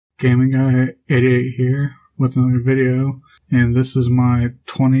Gaming Guy 88 here with another video, and this is my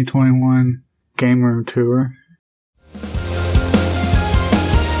 2021 game room tour.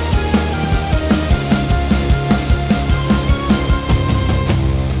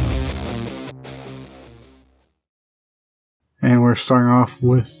 And we're starting off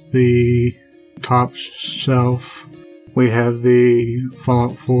with the top shelf. We have the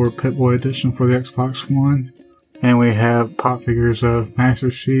Fallout 4 Pip-Boy edition for the Xbox One. And we have pop figures of Master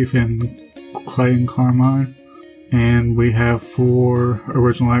Chief and Clayton Carmine. And we have 4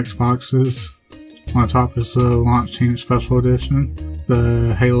 original Xboxes. On top is the Launch Team Special Edition,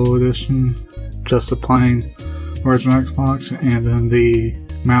 the Halo Edition, just the plain original Xbox, and then the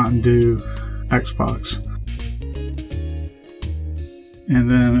Mountain Dew Xbox. And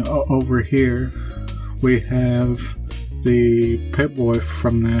then over here we have the Pip-Boy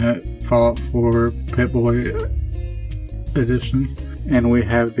from that Fallout 4 Pip-Boy edition, and we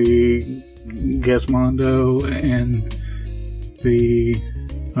have the Gizmondo and the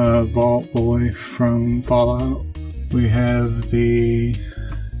Vault Boy from Fallout. We have the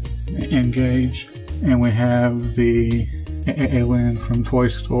Engage, and we have the Alien from Toy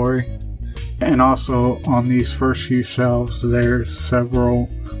Story. And also on these first few shelves there's several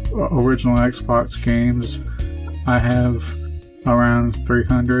original Xbox games. I have around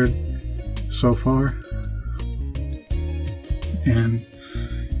 300 so far. And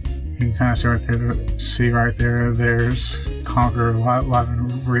you can kind of see right there, there's Conquer Live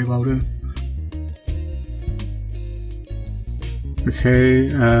and Reloaded. Okay,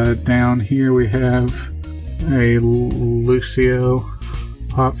 down here we have a Lucio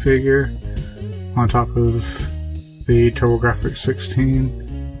pop figure on top of the TurboGrafx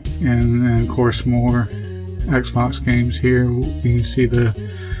 16, and of course more Xbox games here. You can see the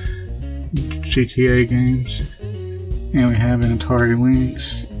GTA games, and we have an Atari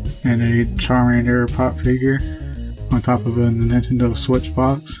Lynx and a Charmander pop figure on top of a Nintendo Switch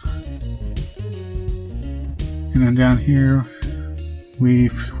box. And then down here we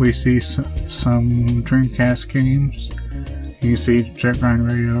see some Dreamcast games. You can see Jet Grind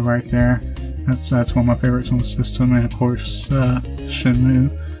Radio right there. That's one of my favorites on the system, and of course Shenmue.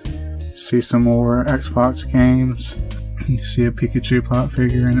 See some more Xbox games. You see a Pikachu pop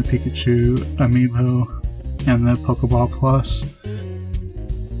figure and a Pikachu amiibo and the Pokeball Plus.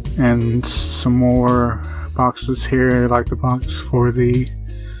 And some more boxes here, like the box for the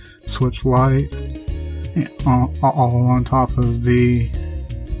Switch Lite, all on top of the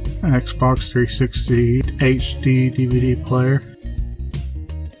Xbox 360 HD DVD player.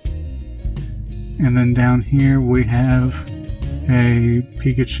 And then down here we have a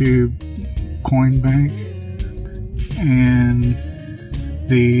Pikachu coin bank and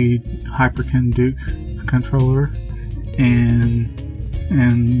the Hyperkin Duke controller and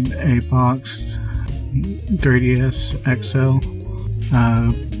a boxed 3DS XL.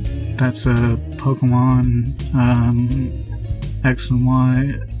 That's a Pokemon X and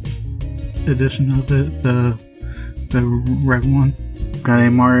Y edition of it, the red one. Got a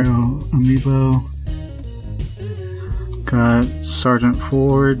Mario amiibo. Got Sergeant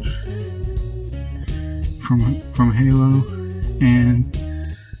Forge from Halo, and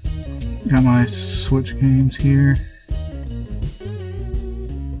got my Switch games here.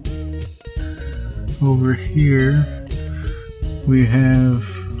 Over here we have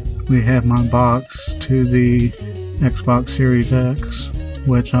my box to the Xbox Series X,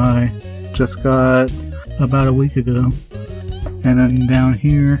 which I just got about a week ago. And then down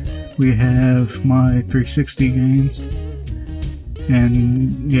here we have my 360 games.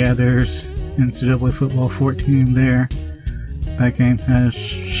 And yeah, there's NCAA Football 14 there. That game has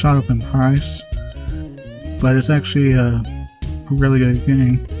shot up in price, but it's actually a really good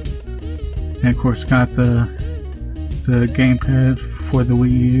game. And of course got the gamepad for the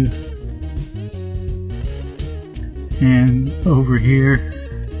Wii U. And over here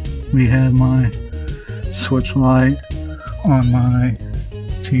we have my Switch Lite on my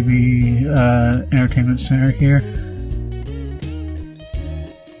TV entertainment center here.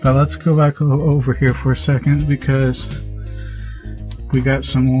 But let's go back over here for a second, because we got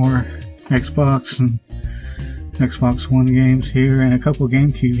some more Xbox and Xbox One games here, and a couple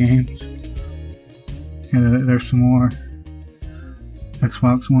GameCube games. And there's some more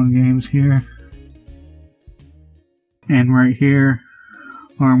Xbox One games here. And right here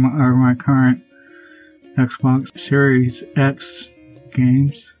are my current Xbox Series X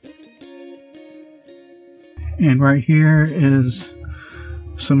games. And right here is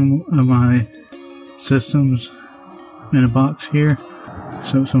some of my systems in a box here.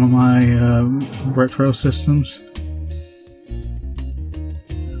 So some of my retro systems.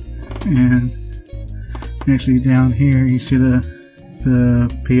 And actually down here you see the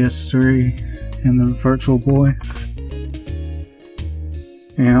PS3 and the Virtual Boy.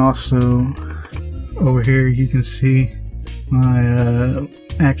 And also over here you can see my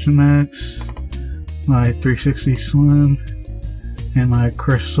Action Max, my 360 Slim, and my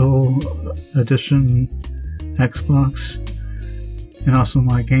Crystal Edition Xbox, and also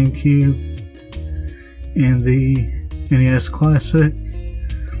my GameCube, and the NES Classic,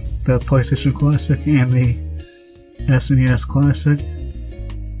 the PlayStation Classic, and the SNES Classic.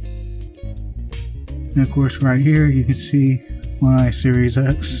 And of course right here you can see my Series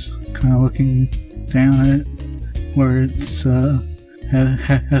X, kind of looking down at it, where it's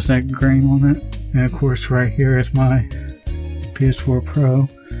has that grain on it. And of course right here is my PS4 Pro.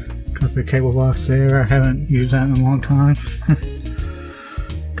 Got the cable box there. I haven't used that in a long time.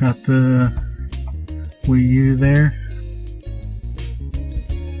 Got the Wii U there.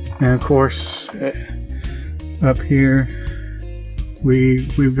 And of course up here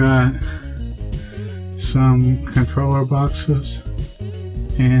we've got some controller boxes,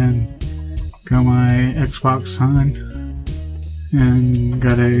 and got my Xbox sign, and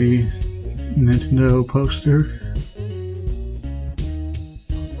got a Nintendo poster.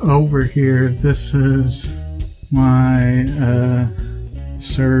 Over here, this is my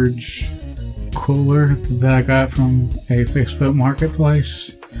Surge cooler that I got from a Facebook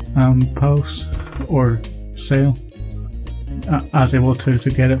Marketplace post or sale. I was able to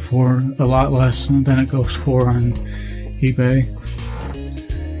get it for a lot less than it goes for on eBay.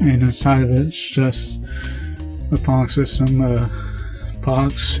 And inside of it's just a Pong system,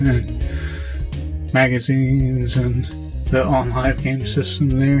 box, and magazines, and the online game system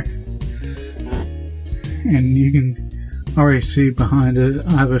there. And you can already see behind it,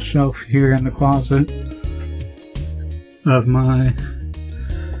 I have a shelf here in the closet of my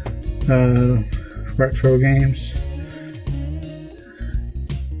retro games.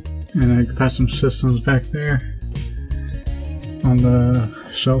 And I got some systems back there on the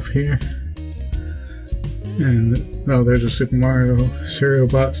shelf here. And oh, there's a Super Mario cereal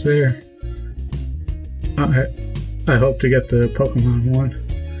box there. I hope to get the Pokemon one.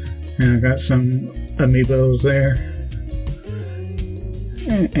 And I got some amiibos there.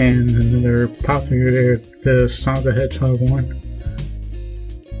 And another pop figure there, the Sonic the Hedgehog one.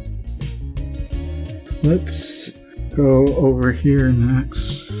 Let's go over here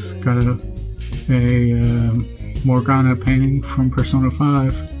next. Got a Morgana painting from Persona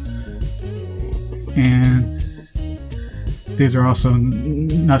 5. And these are also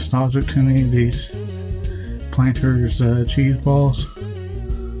nostalgic to me, these Planters cheese balls.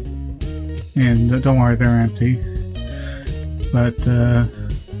 And don't worry, they're empty. But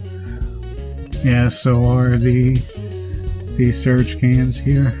yeah, so are the Surge cans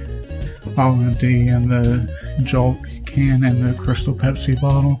here, all empty, and the Jolt can and the Crystal Pepsi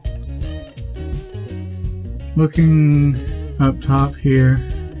bottle. Looking up top here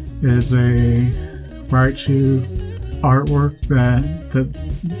is a Raichu artwork that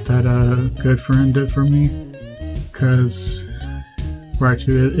a good friend did for me, because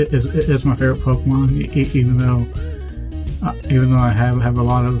Raichu is my favorite Pokemon, even though I have a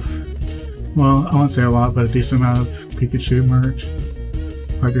lot of, well, I won't say a lot, but a decent amount of Pikachu merch.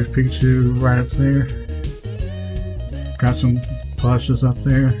 Like there's Pikachu right up there. Got some plushes up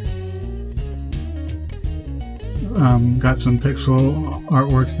there. Got some pixel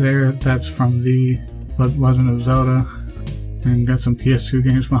artwork there. That's from the Legend of Zelda. And got some PS2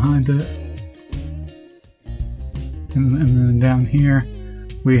 games behind it. And then down here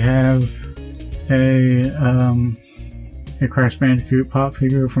we have a Crash Bandicoot pop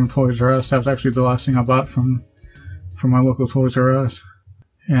figure from Toys R Us. That was actually the last thing I bought from my local Toys R Us.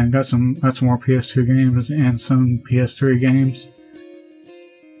 And got some more PS2 games and some PS3 games.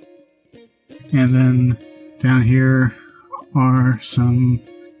 And then down here are some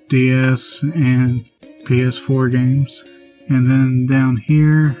DS and PS4 games. And then down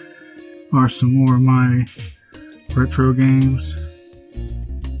here are some more of my retro games.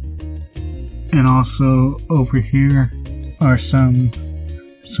 And also over here are some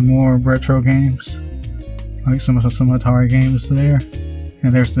more retro games, like some Atari games there.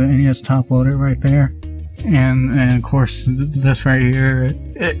 And there's the NES top loader right there. And of course this right here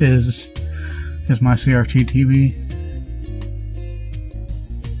is my CRT TV.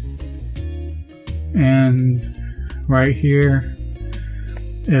 And right here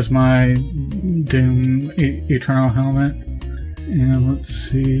is my Doom Eternal helmet. And let's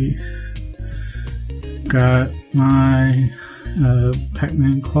see, got my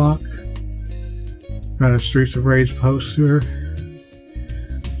Pac-Man clock, got a Streets of Rage poster,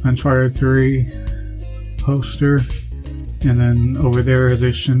 Uncharted 3 poster, and then over there is a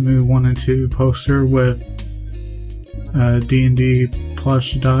Shenmue 1 and 2 poster with D&D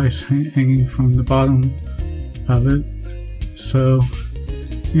plush dice hanging from the bottom of it. So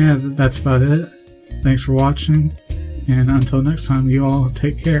yeah, that's about it. Thanks for watching, and until next time, you all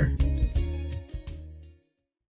take care.